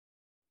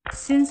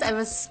Since I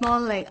was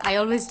small, I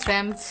always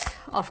dreamt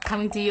of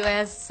coming to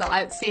US. So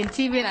I'd see in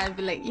TV and I'd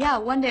be like, yeah,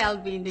 one day I'll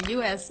be in the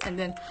US. And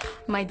then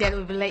my dad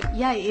would be like,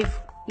 yeah,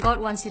 if God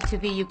wants you to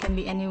be, you can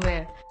be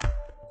anywhere.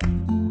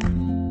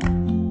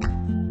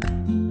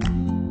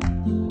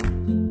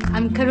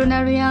 I'm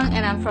Karuna Reang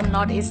and I'm from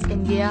Northeast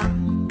India.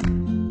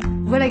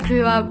 Where I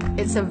grew up,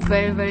 it's a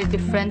very, very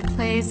different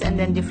place and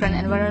then different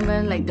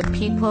environment, like the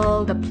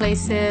people, the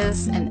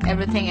places, and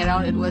everything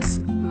around it was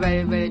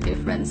very, very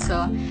different.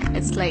 So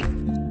it's like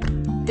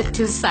the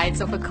two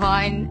sides of a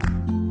coin.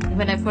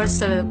 When I first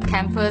started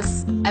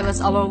campus, I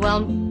was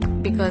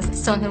overwhelmed because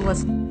Stonehill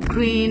was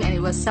green and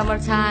it was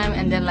summertime,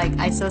 and then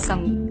I saw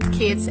some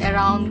kids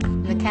around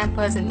the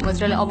campus and it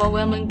was really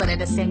overwhelming, but at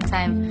the same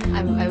time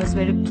I was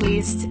very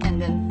pleased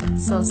and then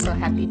so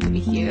happy to be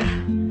here.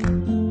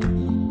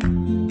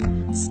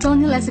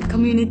 Stonehill as a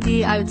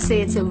community, I would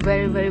say it's a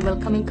very, very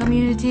welcoming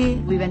community.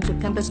 We went to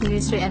campus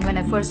ministry, and when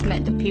I first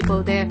met the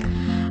people there,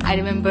 I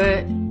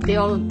remember they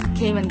all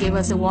came and gave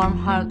us a warm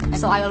hug.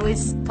 So I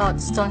always thought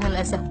Stonehill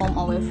as a home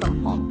away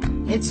from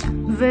home. It's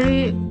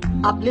very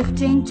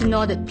uplifting to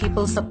know that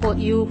people support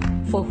you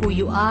for who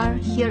you are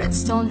here at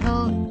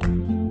Stonehill.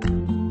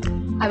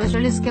 I was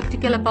really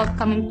skeptical about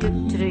coming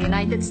to the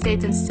United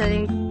States and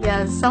studying.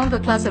 Yeah, some of the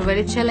classes are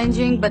very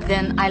challenging, but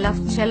then I love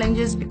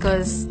challenges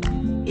because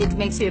it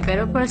makes you a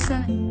better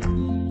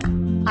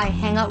person. I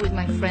hang out with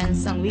my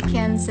friends on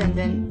weekends and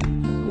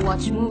then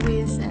watch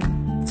movies,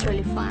 and it's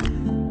really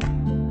fun.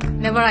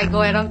 Whenever I go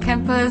around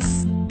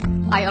campus,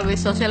 I always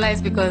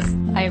socialize because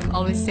I'm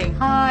always saying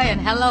hi and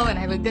hello and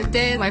have a good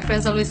day. My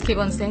friends always keep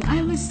on saying, I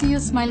always see you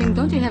smiling,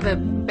 don't you have a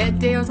bad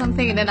day or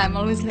something? And then I'm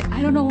always like,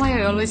 I don't know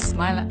why I always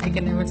smile. I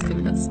can never stay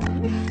without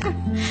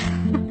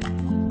smiling.